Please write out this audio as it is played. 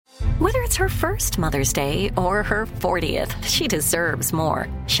Whether it's her first Mother's Day or her 40th, she deserves more.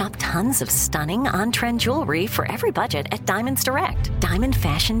 Shop tons of stunning on-trend jewelry for every budget at Diamonds Direct. Diamond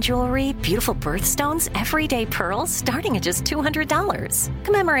fashion jewelry, beautiful birthstones, everyday pearls starting at just $200.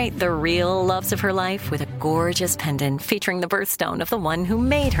 Commemorate the real loves of her life with a gorgeous pendant featuring the birthstone of the one who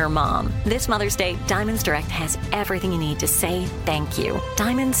made her mom. This Mother's Day, Diamonds Direct has everything you need to say thank you.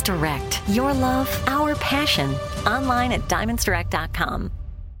 Diamonds Direct. Your love, our passion. Online at diamondsdirect.com.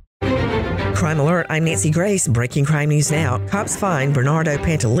 Crime Alert, I'm Nancy Grace. Breaking crime news now. Cops find Bernardo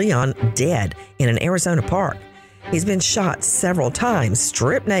Pantaleon dead in an Arizona park. He's been shot several times,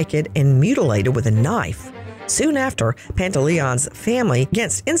 stripped naked, and mutilated with a knife. Soon after, Pantaleon's family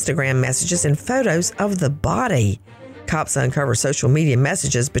gets Instagram messages and photos of the body. Cops uncover social media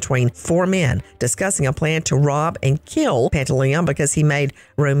messages between four men discussing a plan to rob and kill Pantaleon because he made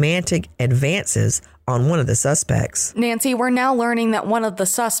romantic advances on one of the suspects. Nancy, we're now learning that one of the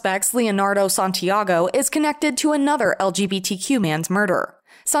suspects, Leonardo Santiago, is connected to another LGBTQ man's murder.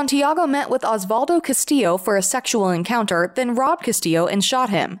 Santiago met with Osvaldo Castillo for a sexual encounter, then robbed Castillo and shot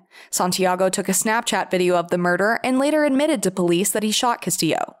him. Santiago took a Snapchat video of the murder and later admitted to police that he shot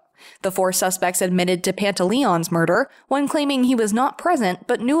Castillo. The four suspects admitted to Pantaleon's murder, one claiming he was not present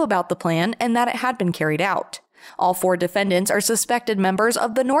but knew about the plan and that it had been carried out. All four defendants are suspected members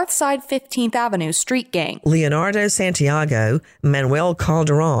of the Northside 15th Avenue street gang. Leonardo Santiago, Manuel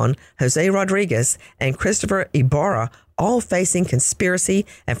Calderon, Jose Rodriguez, and Christopher Ibarra all facing conspiracy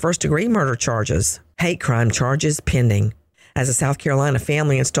and first-degree murder charges. Hate crime charges pending. As a South Carolina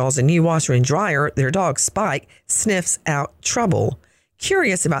family installs a new washer and dryer, their dog Spike sniffs out trouble.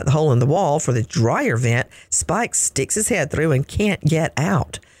 Curious about the hole in the wall for the dryer vent, Spike sticks his head through and can't get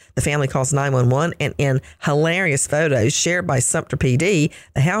out. The family calls 911, and in hilarious photos shared by Sumter PD,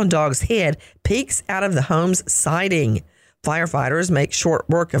 the hound dog's head peeks out of the home's siding. Firefighters make short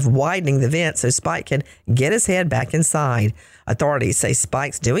work of widening the vent so Spike can get his head back inside. Authorities say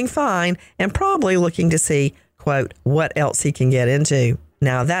Spike's doing fine and probably looking to see, quote, what else he can get into.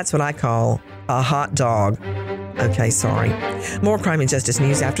 Now that's what I call a hot dog. Okay, sorry. More crime and justice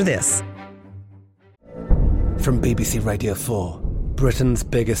news after this. From BBC Radio 4, Britain's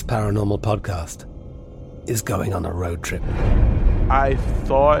biggest paranormal podcast is going on a road trip. I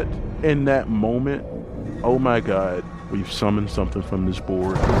thought in that moment, oh my God, we've summoned something from this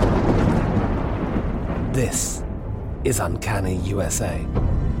board. This is Uncanny USA.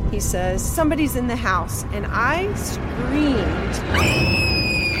 He says, somebody's in the house, and I screamed.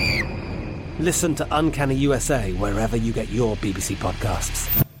 Listen to Uncanny USA wherever you get your BBC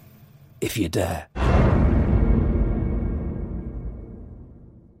podcasts, if you dare.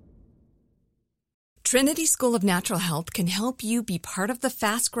 Trinity School of Natural Health can help you be part of the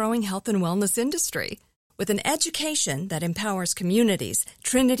fast-growing health and wellness industry. With an education that empowers communities,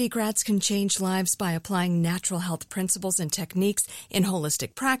 Trinity grads can change lives by applying natural health principles and techniques in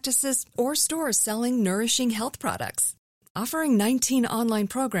holistic practices or stores selling nourishing health products. Offering 19 online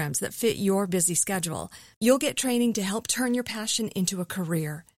programs that fit your busy schedule, you'll get training to help turn your passion into a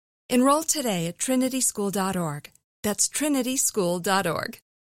career. Enroll today at trinityschool.org. That's trinityschool.org.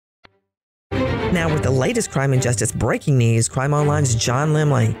 Now with the latest crime and justice breaking news, Crime Online's John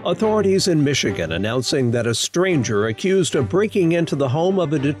Limley. Authorities in Michigan announcing that a stranger accused of breaking into the home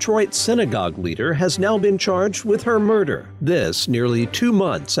of a Detroit synagogue leader has now been charged with her murder. This nearly 2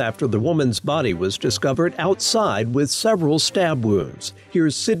 months after the woman's body was discovered outside with several stab wounds.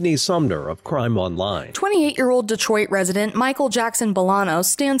 Here's Sydney Sumner of Crime Online. 28-year-old Detroit resident Michael Jackson Bolanos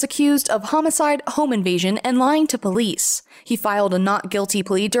stands accused of homicide, home invasion, and lying to police. He filed a not guilty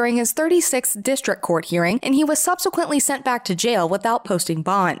plea during his 36th district court hearing, and he was subsequently sent back to jail without posting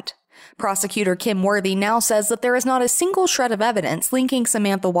bond. Prosecutor Kim Worthy now says that there is not a single shred of evidence linking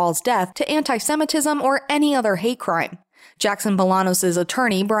Samantha Wall's death to anti-Semitism or any other hate crime. Jackson Bolanos'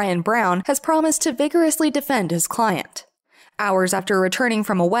 attorney, Brian Brown, has promised to vigorously defend his client. Hours after returning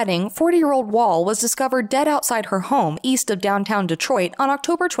from a wedding, 40-year-old Wall was discovered dead outside her home east of downtown Detroit on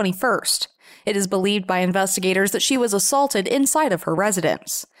October 21st. It is believed by investigators that she was assaulted inside of her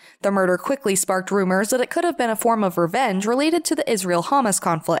residence. The murder quickly sparked rumors that it could have been a form of revenge related to the Israel-Hamas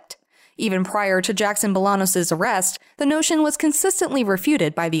conflict. Even prior to Jackson Bolanos' arrest, the notion was consistently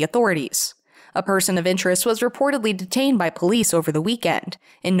refuted by the authorities. A person of interest was reportedly detained by police over the weekend.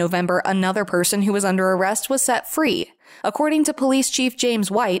 In November, another person who was under arrest was set free. According to Police Chief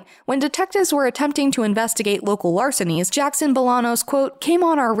James White, when detectives were attempting to investigate local larcenies, Jackson Bolanos, quote, came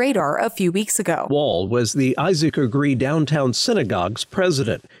on our radar a few weeks ago. Wall was the Isaac Agree Downtown Synagogue's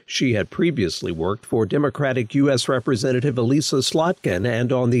president. She had previously worked for Democratic U.S. Representative Elisa Slotkin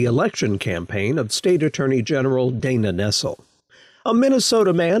and on the election campaign of State Attorney General Dana Nessel. A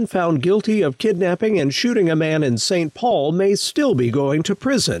Minnesota man found guilty of kidnapping and shooting a man in St. Paul may still be going to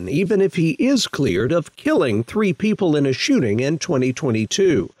prison, even if he is cleared of killing 3 people in a shooting in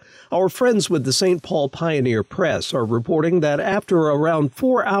 2022. Our friends with the St. Paul Pioneer Press are reporting that after around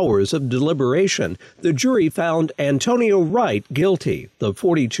 4 hours of deliberation, the jury found Antonio Wright guilty. The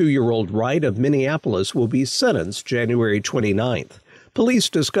 42-year-old Wright of Minneapolis will be sentenced January 29th. Police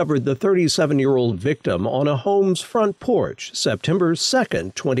discovered the 37-year-old victim on a home's front porch September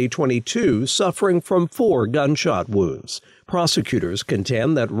 2, 2022, suffering from 4 gunshot wounds. Prosecutors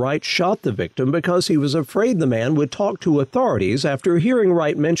contend that Wright shot the victim because he was afraid the man would talk to authorities after hearing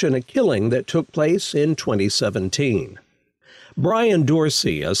Wright mention a killing that took place in 2017. Brian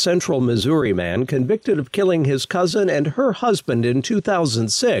Dorsey, a Central Missouri man convicted of killing his cousin and her husband in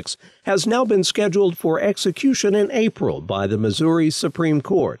 2006, has now been scheduled for execution in April by the Missouri Supreme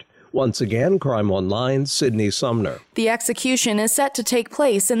Court. Once again, Crime Online's Sydney Sumner. The execution is set to take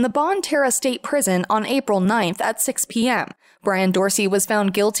place in the Bonne Terre State Prison on April 9th at 6 p.m. Brian Dorsey was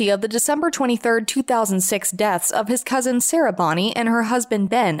found guilty of the December 23, 2006 deaths of his cousin Sarah Bonney and her husband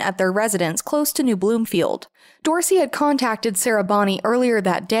Ben at their residence close to New Bloomfield. Dorsey had contacted Sarah Bonney earlier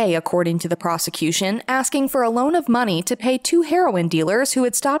that day, according to the prosecution, asking for a loan of money to pay 2 heroin dealers who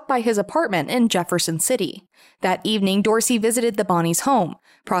had stopped by his apartment in Jefferson City. That evening, Dorsey visited the Bonneys' home.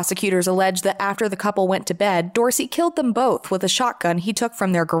 Prosecutors allege that after the couple went to bed, Dorsey killed them both with a shotgun he took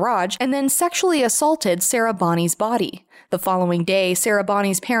from their garage and then sexually assaulted Sarah Bonney's body. The following day, Sarah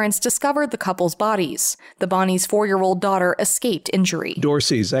Bonney's parents discovered the couple's bodies. The Bonneys' 4-year-old daughter escaped injury.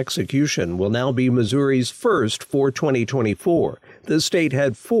 Dorsey's execution will now be Missouri's first for 2024. The state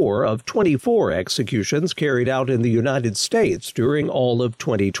had 4 of 24 executions carried out in the United States during all of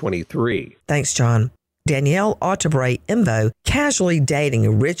 2023. Thanks, John. Danielle Autebray Imbo casually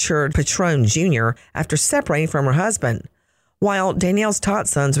dating Richard Petrone Jr. after separating from her husband. While Danielle's taught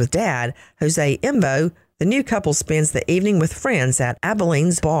sons with dad, Jose Imbo, the new couple spends the evening with friends at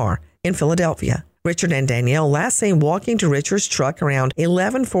Abilene's Bar in Philadelphia. Richard and Danielle last seen walking to Richard's truck around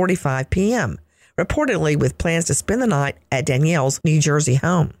 11:45 p.m., reportedly with plans to spend the night at Danielle's New Jersey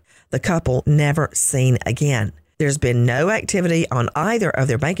home. The couple never seen again. There's been no activity on either of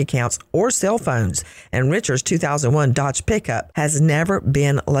their bank accounts or cell phones, and Richard's 2001 Dodge pickup has never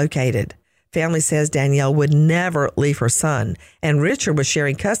been located. Family says Danielle would never leave her son, and Richard was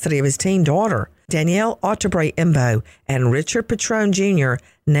sharing custody of his teen daughter. Danielle Autebray Imbo and Richard Petrone Jr.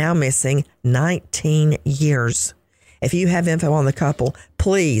 now missing 19 years. If you have info on the couple,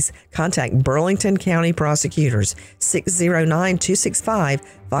 please contact Burlington County prosecutors,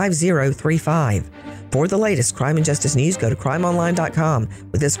 609-265-5035. For the latest crime and justice news, go to crimeonline.com.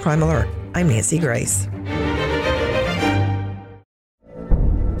 With this crime alert, I'm Nancy Grace.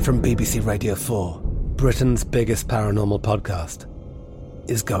 From BBC Radio 4, Britain's biggest paranormal podcast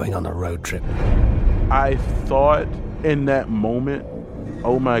is going on a road trip. I thought in that moment,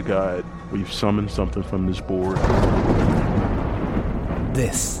 oh my God, we've summoned something from this board.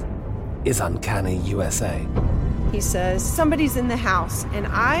 This is Uncanny USA. He says, somebody's in the house, and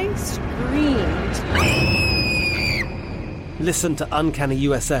I screamed. Listen to Uncanny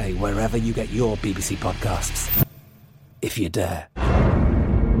USA wherever you get your BBC podcasts, if you dare.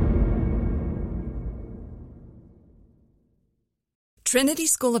 Trinity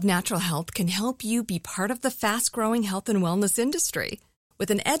School of Natural Health can help you be part of the fast-growing health and wellness industry. With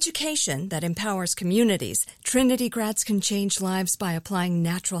an education that empowers communities, Trinity grads can change lives by applying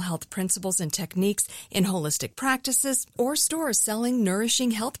natural health principles and techniques in holistic practices or stores selling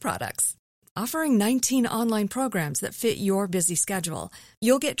nourishing health products. Offering 19 online programs that fit your busy schedule,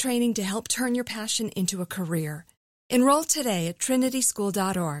 you'll get training to help turn your passion into a career. Enroll today at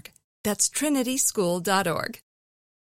trinityschool.org. That's trinityschool.org.